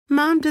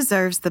Mom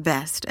deserves the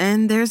best,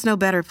 and there's no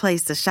better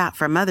place to shop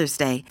for Mother's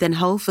Day than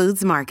Whole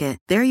Foods Market.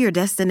 They're your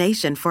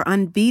destination for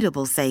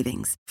unbeatable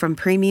savings, from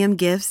premium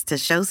gifts to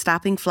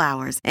show-stopping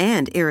flowers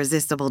and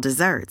irresistible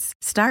desserts.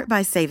 Start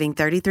by saving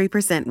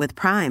 33% with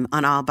Prime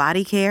on all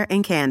body care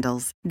and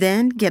candles.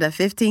 Then get a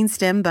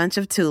 15-stem bunch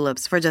of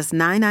tulips for just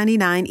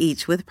 $9.99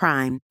 each with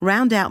Prime.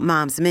 Round out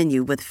Mom's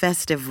menu with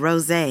festive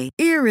rosé,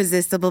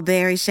 irresistible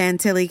berry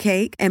chantilly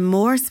cake, and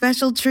more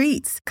special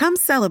treats. Come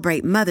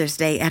celebrate Mother's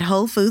Day at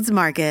Whole Foods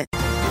Market.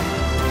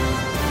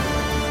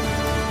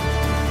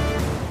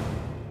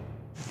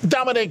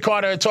 Dominic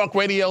Carter, Talk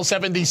Radio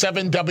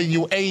 77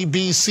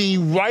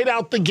 WABC. Right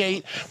out the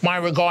gate, my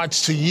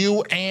regards to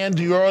you and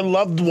your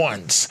loved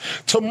ones.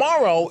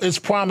 Tomorrow is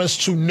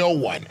promised to no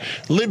one.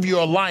 Live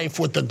your life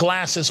with the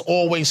glasses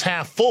always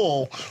half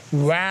full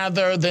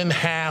rather than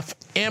half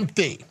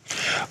empty.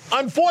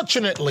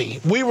 Unfortunately,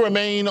 we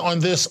remain on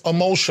this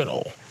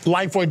emotional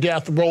life or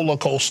death roller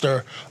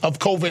coaster of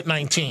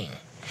COVID-19.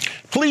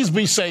 Please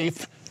be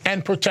safe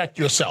and protect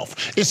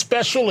yourself.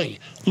 Especially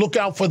look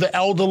out for the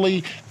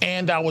elderly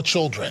and our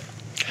children.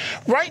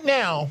 Right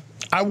now,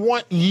 I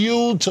want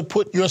you to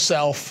put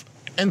yourself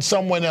in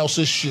someone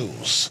else's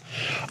shoes.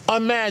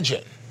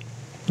 Imagine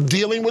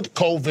dealing with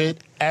COVID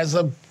as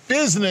a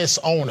business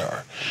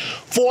owner,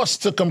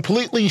 forced to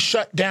completely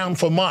shut down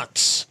for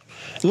months.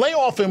 Lay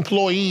off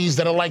employees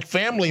that are like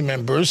family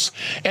members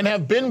and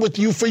have been with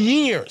you for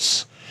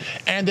years.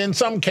 And in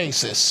some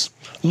cases,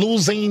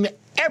 losing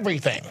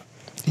everything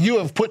you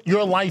have put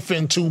your life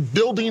into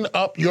building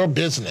up your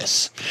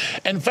business.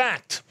 In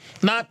fact,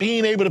 not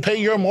being able to pay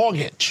your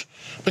mortgage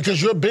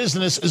because your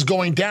business is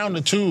going down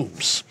the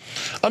tubes.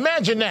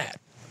 Imagine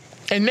that.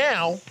 And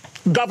now,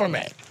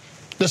 government,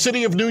 the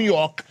city of New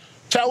York,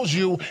 tells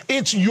you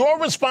it's your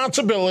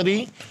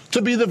responsibility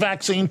to be the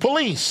vaccine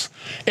police.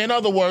 In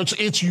other words,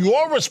 it's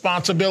your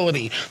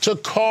responsibility to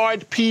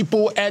card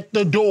people at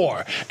the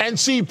door and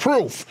see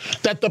proof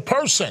that the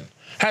person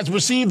has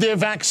received their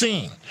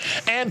vaccine.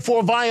 And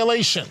for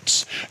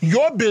violations,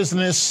 your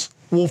business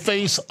will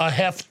face a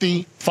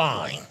hefty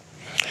fine.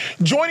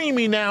 Joining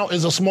me now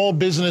is a small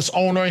business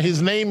owner.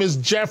 His name is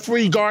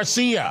Jeffrey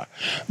Garcia,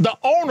 the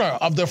owner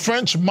of the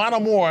French Mon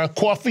Amour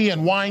Coffee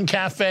and Wine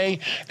Cafe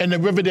in the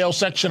Riverdale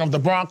section of the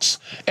Bronx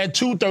at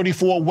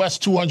 234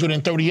 West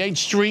 238th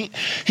Street.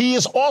 He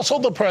is also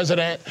the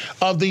president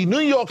of the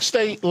New York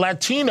State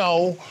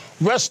Latino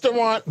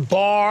Restaurant,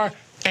 Bar,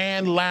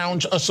 and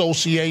Lounge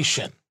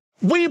Association.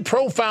 We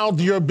profiled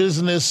your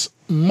business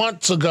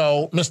months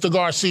ago, Mr.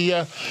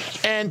 Garcia,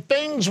 and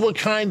things were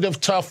kind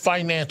of tough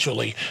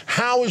financially.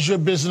 How is your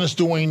business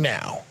doing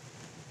now?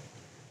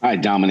 Hi,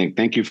 Dominic.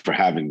 Thank you for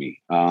having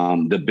me.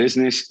 The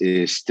business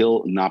is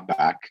still not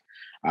back.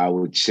 I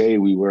would say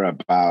we were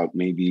about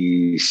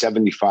maybe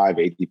 75,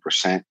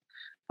 80%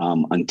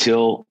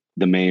 until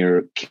the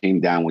mayor came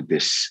down with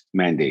this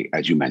mandate,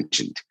 as you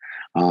mentioned,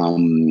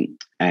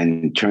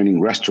 and turning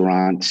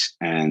restaurants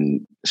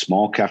and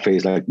small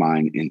cafes like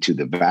mine into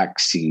the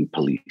vaccine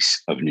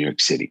police of New York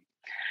City.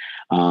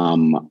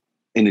 In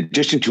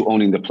addition to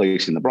owning the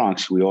place in the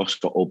Bronx, we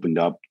also opened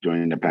up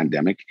during the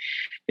pandemic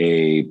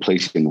a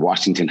place in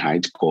Washington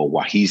Heights called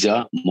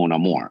Wahiza Mon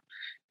Amour.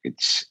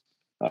 It's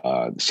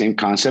the same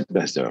concept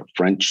as the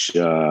French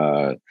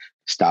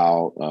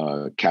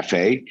style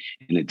cafe,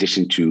 in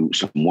addition to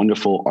some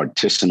wonderful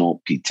artisanal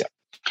pizza.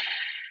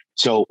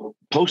 So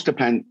post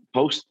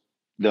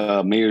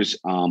the mayor's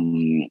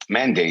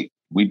mandate,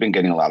 we've been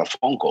getting a lot of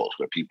phone calls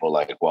where people are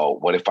like, well,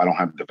 what if I don't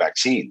have the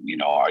vaccine? You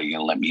know, are you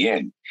going to let me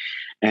in?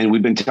 And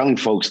we've been telling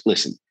folks,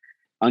 listen,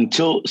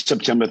 until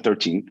September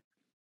 13th,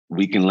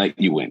 we can let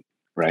you in,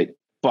 right?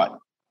 But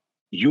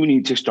you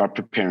need to start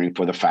preparing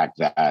for the fact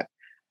that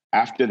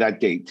after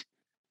that date,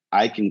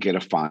 I can get a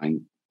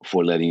fine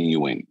for letting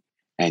you in,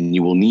 and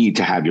you will need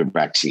to have your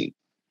vaccine.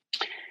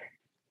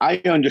 I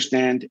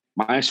understand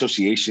my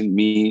association,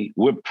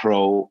 we're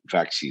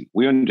pro-vaccine.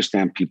 We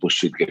understand people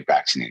should get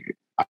vaccinated.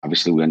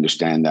 Obviously, we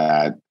understand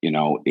that, you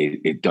know,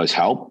 it does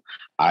help.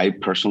 I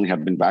personally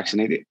have been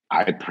vaccinated.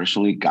 I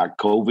personally got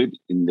COVID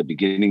in the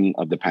beginning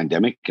of the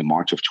pandemic in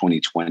March of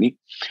 2020.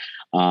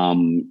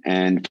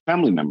 And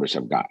family members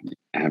have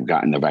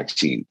gotten the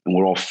vaccine, and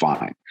we're all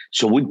fine.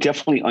 So we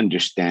definitely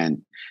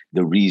understand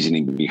the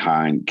reasoning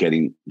behind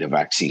getting the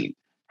vaccine.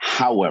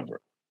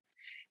 However,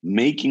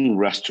 making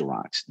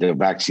restaurants the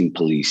vaccine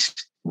police,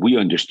 we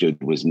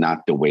understood was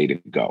not the way to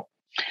go.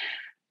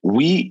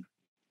 We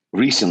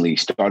recently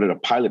started a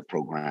pilot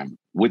program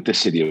with the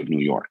city of New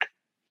York,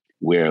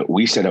 where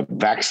we set up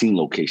vaccine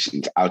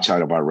locations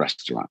outside of our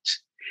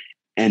restaurants.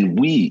 And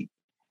we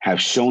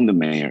have shown the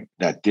mayor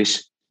that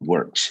this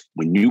works.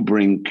 When you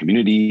bring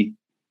community,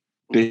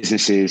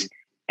 businesses,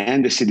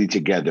 and the city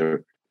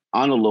together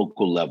on a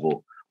local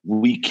level,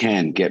 we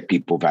can get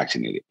people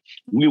vaccinated.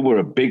 We were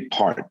a big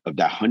part of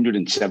that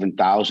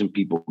 107,000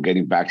 people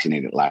getting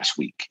vaccinated last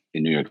week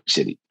in New York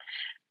City,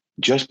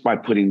 just by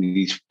putting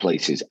these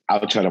places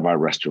outside of our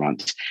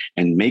restaurants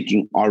and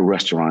making our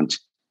restaurant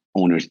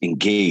owners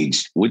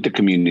engaged with the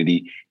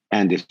community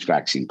and this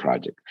vaccine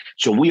project.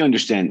 So we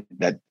understand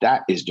that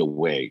that is the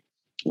way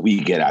we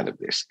get out of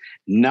this,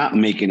 not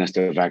making us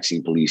the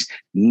vaccine police,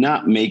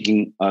 not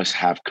making us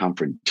have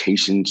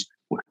confrontations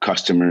with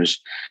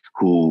customers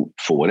who,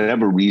 for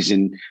whatever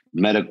reason,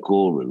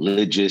 medical,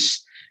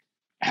 religious,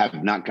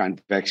 have not gotten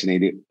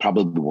vaccinated,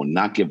 probably will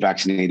not get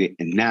vaccinated.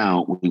 And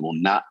now we will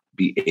not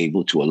be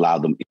able to allow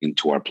them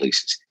into our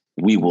places.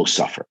 We will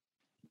suffer.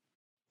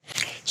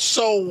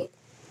 So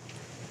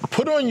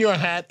put on your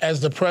hat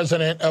as the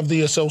president of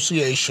the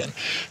association.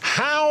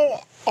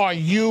 How are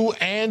you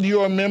and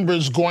your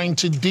members going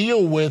to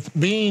deal with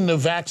being the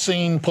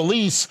vaccine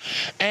police?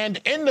 And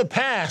in the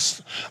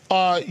past,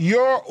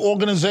 your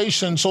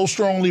organization so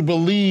strongly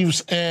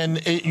believes in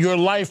your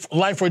life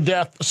or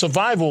death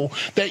survival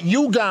that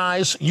you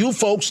guys, you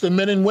folks, the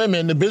men and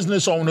women, the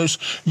business owners,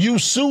 you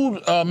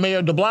sued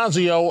Mayor de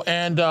Blasio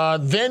and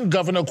then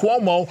Governor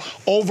Cuomo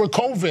over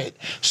COVID.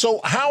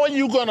 So how are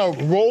you going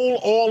to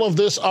roll all of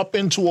this up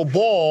into a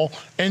ball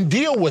and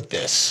deal with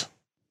this?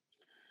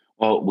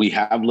 Well, we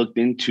have looked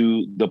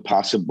into the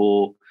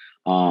possible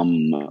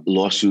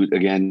lawsuit.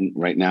 Again,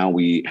 right now,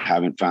 we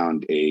haven't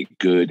found a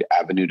good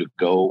avenue to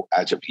go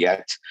as of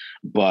yet.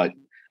 But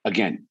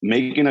again,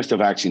 making us the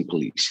vaccine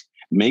police,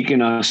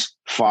 making us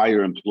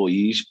fire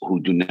employees who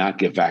do not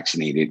get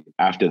vaccinated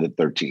after the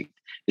 13th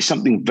is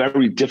something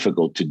very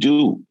difficult to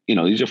do. You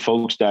know, these are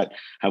folks that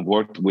have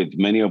worked with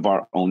many of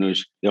our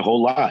owners their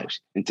whole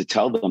lives. And to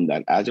tell them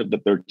that as of the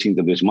 13th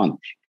of this month,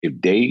 if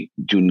they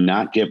do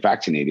not get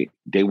vaccinated,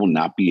 they will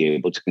not be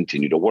able to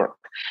continue to work.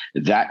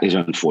 That is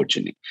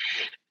unfortunate.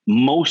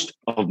 Most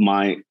of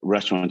my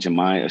restaurants in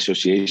my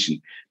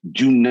association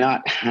do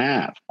not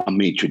have a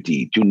maitre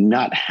d', do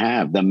not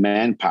have the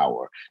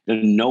manpower, the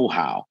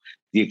know-how,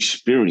 the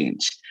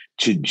experience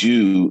to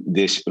do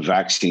this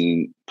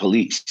vaccine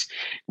police.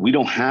 We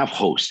don't have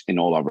hosts in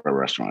all of our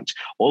restaurants.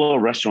 All our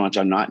restaurants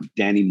are not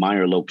Danny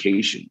Meyer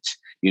locations,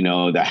 you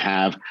know, that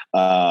have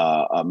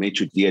a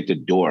maitre d' at the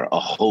door, a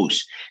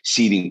host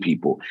seating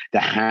people,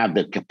 that have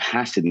the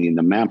capacity and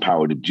the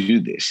manpower to do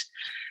this.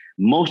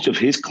 Most of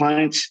his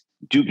clients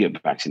do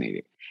get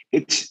vaccinated.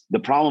 The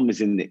problem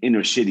is in the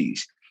inner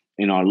cities,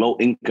 in our low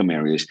income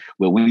areas,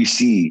 where we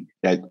see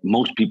that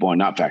most people are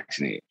not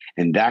vaccinated.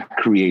 And that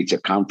creates a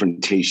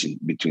confrontation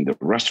between the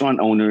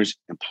restaurant owners,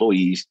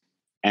 employees,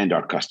 and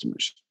our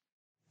customers.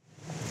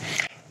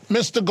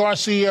 Mr.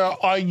 Garcia,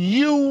 are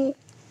you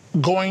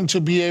going to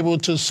be able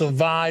to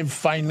survive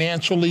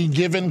financially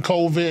given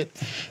COVID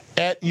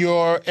at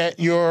your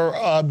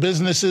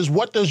businesses?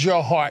 What does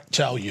your heart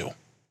tell you?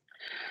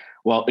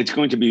 Well, it's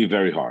going to be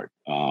very hard,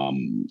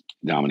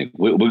 Dominic.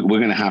 We're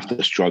going to have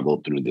to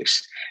struggle through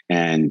this.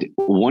 And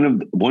one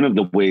of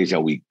the ways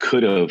that we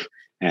could have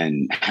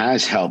and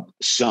has helped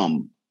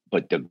some,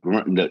 but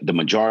the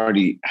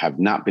majority have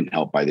not been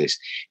helped by this,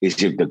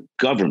 is if the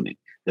government,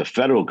 the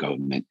federal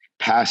government,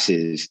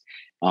 passes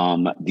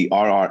the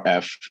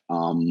RRF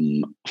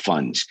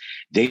funds.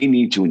 They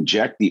need to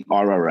inject the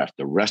RRF,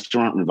 the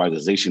Restaurant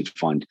Revitalization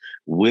Fund,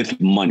 with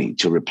money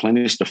to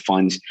replenish the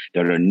funds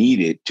that are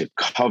needed to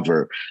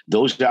cover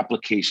those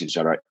applications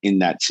that are in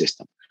that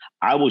system.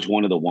 I was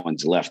one of the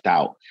ones left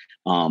out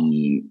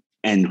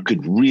and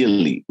could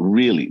really,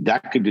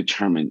 that could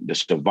determine the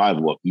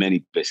survival of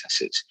many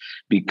businesses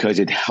because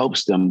it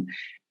helps them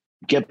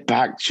get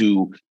back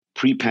to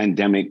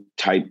pre-pandemic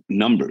type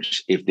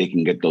numbers if they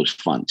can get those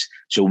funds.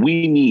 So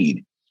we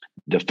need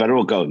the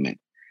federal government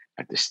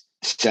at the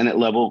Senate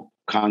level,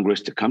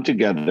 Congress, to come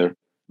together,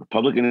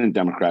 Republican and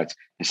Democrats,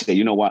 and say,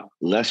 you know what,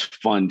 let's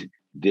fund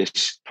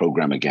this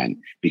program again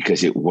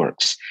because it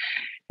works.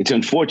 It's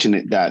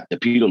unfortunate that the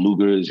Peter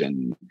Lugers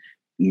and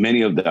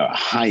many of the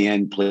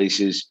high-end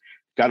places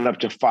got up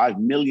to $5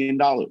 million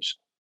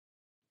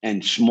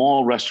and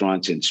small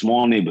restaurants in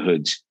small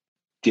neighborhoods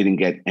didn't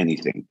get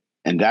anything.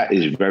 And that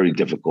is a very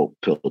difficult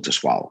pill to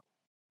swallow.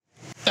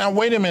 Now,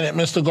 wait a minute,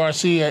 Mr.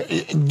 Garcia.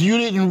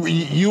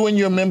 You and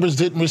your members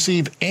didn't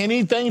receive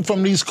anything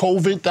from these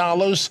COVID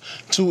dollars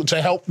to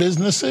help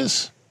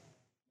businesses?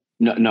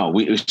 No.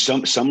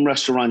 Some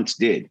restaurants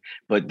did,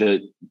 but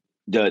the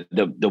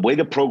way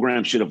the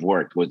program should have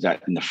worked was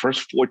that in the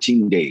first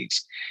 14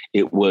 days,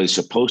 it was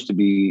supposed to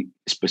be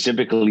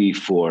specifically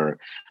for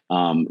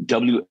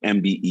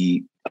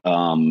WMBE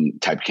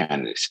type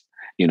candidates.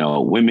 You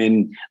know,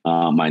 women,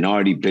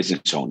 minority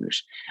business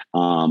owners.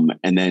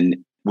 And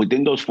then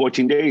within those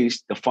 14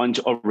 days, the funds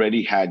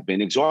already had been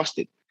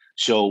exhausted.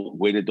 So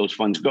where did those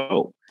funds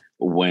go?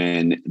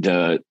 When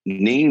the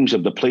names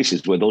of the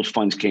places where those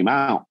funds came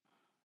out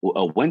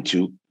went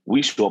to,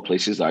 we saw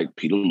places like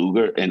Peter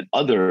Luger and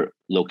other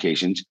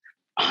locations,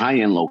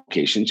 high-end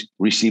locations,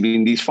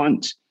 receiving these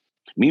funds.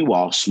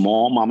 Meanwhile,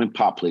 small mom and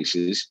pop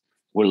places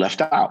were left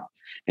out.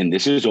 And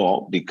this is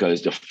all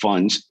because the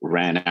funds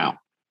ran out.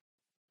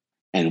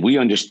 And we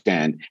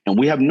understand, and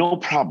we have no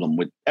problem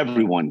with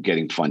everyone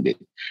getting funded.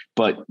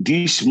 But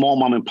these small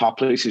mom and pop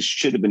places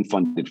should have been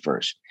funded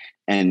first.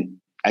 And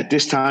at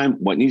this time,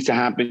 what needs to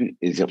happen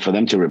is for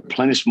them to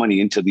replenish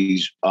money into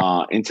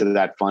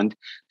that fund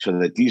so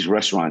that these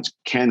restaurants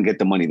can get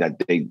the money that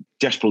they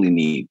desperately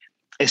need.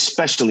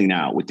 especially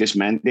now with this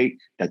mandate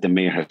that the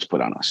mayor has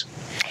put on us.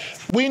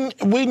 We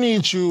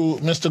need you,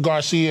 Mr.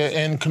 Garcia,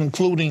 in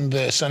concluding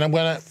this, and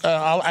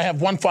I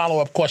have one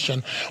follow-up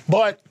question,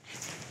 but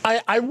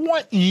I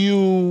want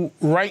you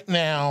right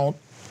now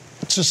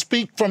to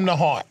speak from the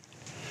heart.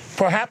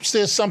 Perhaps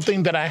there's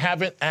something that I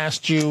haven't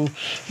asked you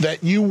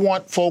that you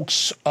want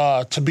folks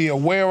to be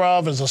aware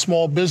of as a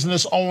small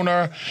business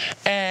owner.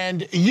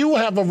 And you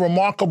have a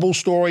remarkable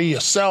story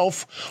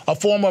yourself, a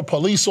former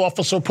police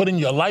officer putting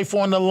your life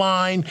on the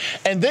line.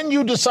 And then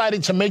you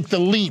decided to make the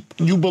leap.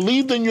 You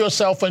believed in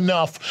yourself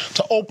enough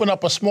to open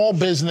up a small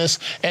business.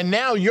 And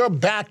now your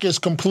back is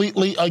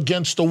completely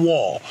against the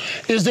wall.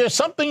 Is there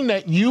something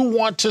that you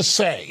want to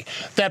say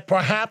that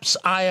perhaps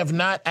I have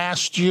not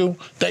asked you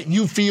that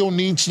you feel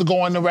needs to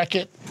go on the record?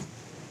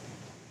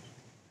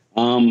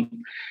 I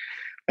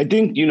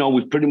think,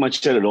 we've pretty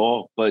much said it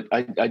all, but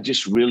I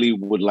just really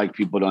would like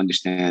people to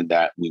understand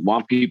that we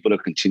want people to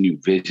continue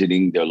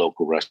visiting their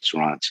local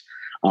restaurants.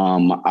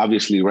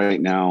 Obviously,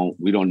 right now,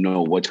 we don't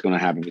know what's going to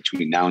happen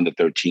between now and the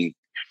 13th.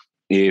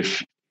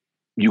 If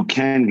you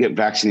can get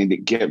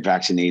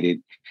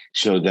vaccinated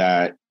so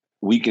that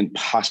we can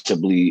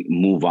possibly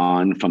move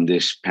on from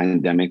this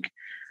pandemic.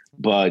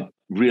 But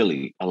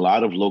really, a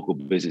lot of local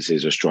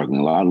businesses are struggling.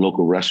 A lot of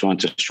local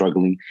restaurants are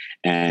struggling,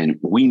 and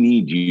we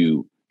need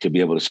you to be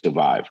able to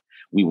survive.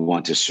 We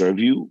want to serve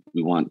you.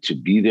 We want to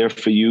be there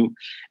for you.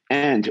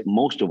 And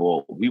most of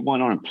all, we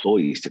want our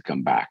employees to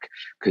come back,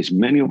 because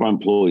many of our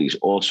employees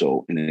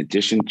also, in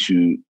addition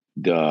to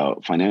the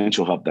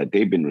financial help that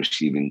they've been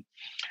receiving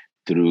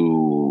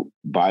through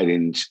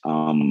Biden's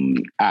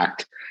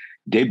act,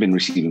 they've been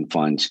receiving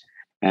funds.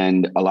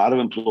 And a lot of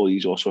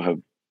employees also have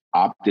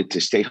opted to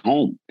stay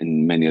home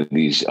in many of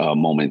these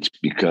moments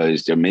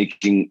because they're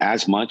making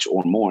as much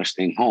or more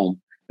staying home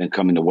than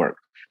coming to work.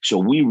 So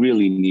we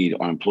really need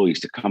our employees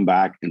to come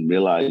back and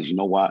realize,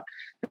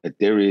 that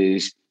there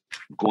is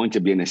going to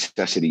be a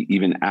necessity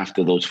even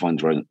after those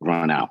funds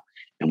run out.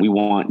 And we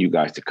want you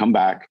guys to come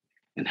back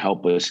and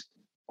help us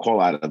crawl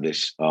out of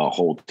this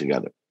hole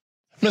together.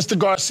 Mr.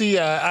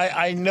 Garcia,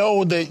 I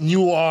know that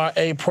you are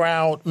a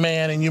proud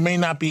man and you may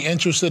not be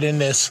interested in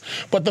this,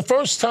 but the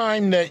first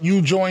time that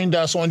you joined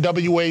us on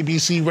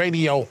WABC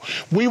Radio,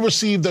 we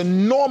received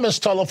enormous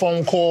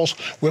telephone calls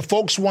where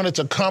folks wanted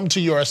to come to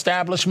your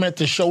establishment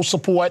to show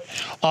support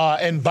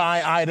and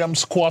buy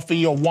items,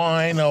 coffee or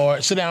wine,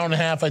 or sit down and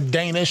have a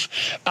Danish.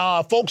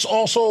 Folks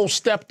also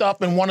stepped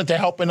up and wanted to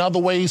help in other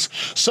ways.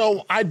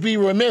 So I'd be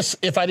remiss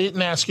if I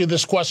didn't ask you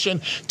this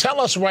question. Tell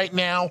us right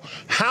now,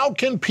 how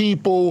can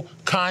people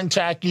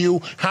contact you?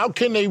 How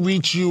can they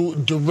reach you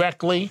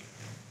directly?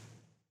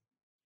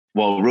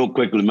 Well, real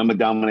quick, remember,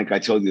 Dominic, I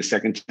told you the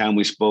second time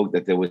we spoke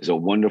that there was a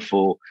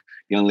wonderful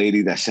young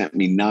lady that sent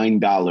me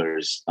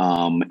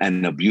 $9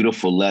 and a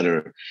beautiful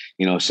letter,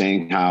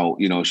 saying how,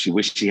 she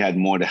wished she had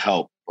more to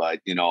help. But,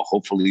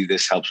 hopefully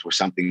this helps with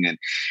something. And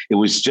it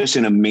was just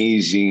an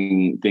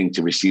amazing thing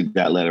to receive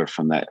that letter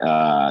from that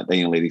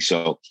young lady.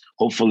 So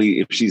hopefully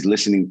if she's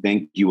listening,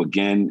 thank you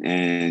again,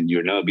 and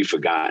you'll never be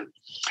forgotten.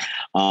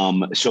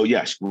 So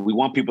yes, we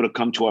want people to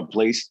come to our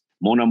place,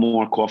 Mon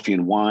Amour Coffee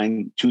and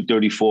Wine,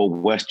 234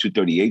 West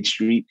 238th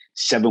Street,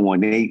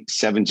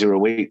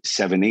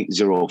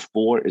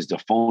 718-708-7804 is the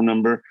phone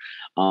number.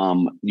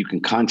 You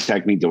can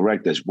contact me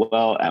direct as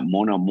well at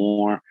Mon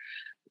Amour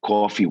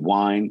Coffee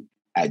Wine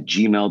at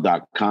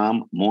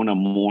gmail.com, Mon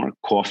Amour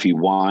Coffee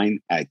Wine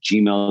at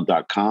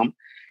gmail.com.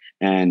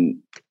 And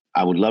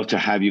I would love to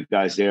have you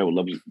guys there. I would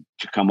love you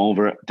to come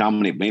over.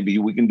 Dominic, maybe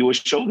we can do a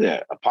show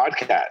there, a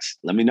podcast.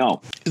 Let me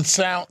know. It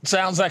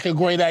sounds like a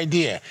great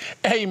idea.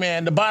 Hey,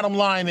 man, the bottom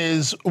line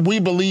is we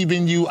believe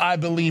in you. I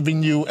believe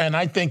in you. And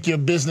I think your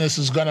business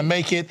is going to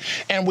make it.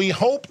 And we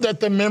hope that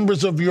the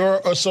members of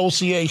your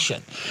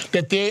association,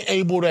 that they're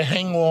able to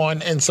hang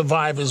on and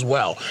survive as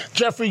well.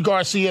 Jeffrey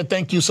Garcia,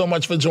 thank you so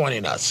much for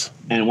joining us.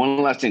 And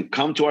one last thing,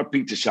 come to our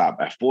pizza shop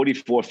at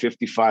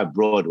 4455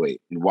 Broadway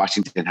in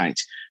Washington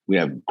Heights. We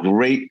have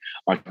great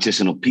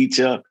artisanal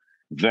pizza.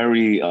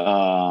 We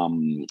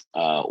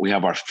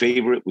have our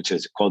favorite, which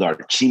is called our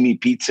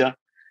Chimi Pizza,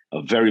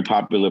 a very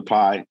popular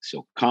pie.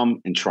 So come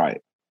and try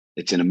it.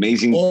 It's an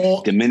amazing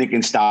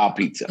Dominican style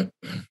pizza.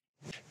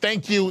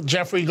 Thank you,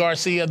 Jeffrey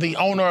Garcia, the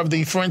owner of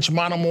the French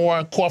Mon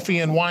Amour Coffee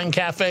and Wine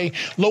Cafe,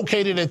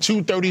 located at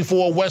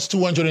 234 West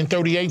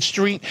 238th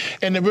Street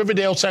in the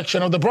Riverdale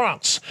section of the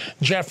Bronx.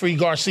 Jeffrey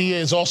Garcia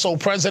is also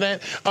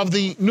president of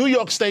the New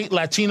York State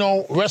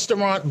Latino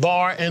Restaurant,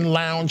 Bar, and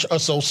Lounge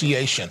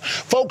Association.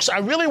 Folks, I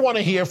really want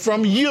to hear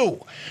from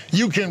you.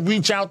 You can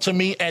reach out to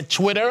me at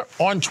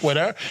on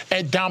Twitter,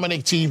 at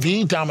Dominic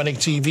TV,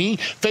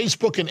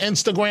 Facebook and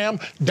Instagram,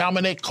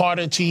 Dominic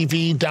Carter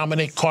TV,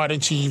 Dominic Carter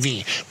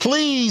TV.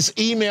 Please please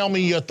email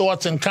me your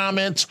thoughts and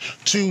comments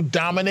to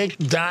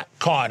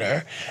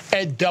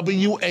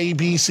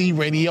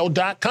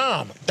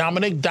Dominic.Carter@WABCRadio.com.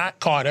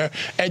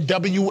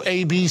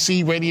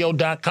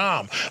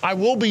 Dominic.Carter@WABCRadio.com. I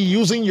will be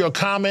using your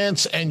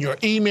comments and your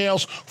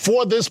emails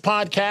for this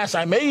podcast.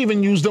 I may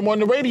even use them on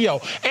the radio.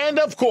 And,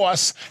 of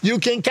course, you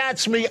can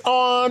catch me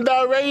on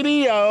the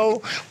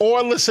radio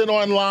or listen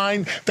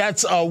online.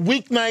 That's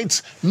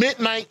weeknights,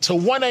 midnight to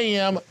 1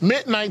 a.m.,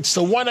 midnights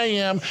to 1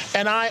 a.m.,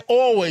 and I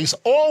always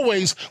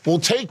will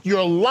take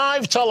your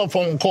live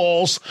telephone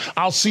calls.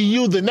 I'll see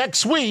you the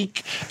next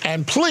week,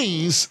 and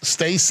please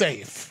stay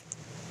safe.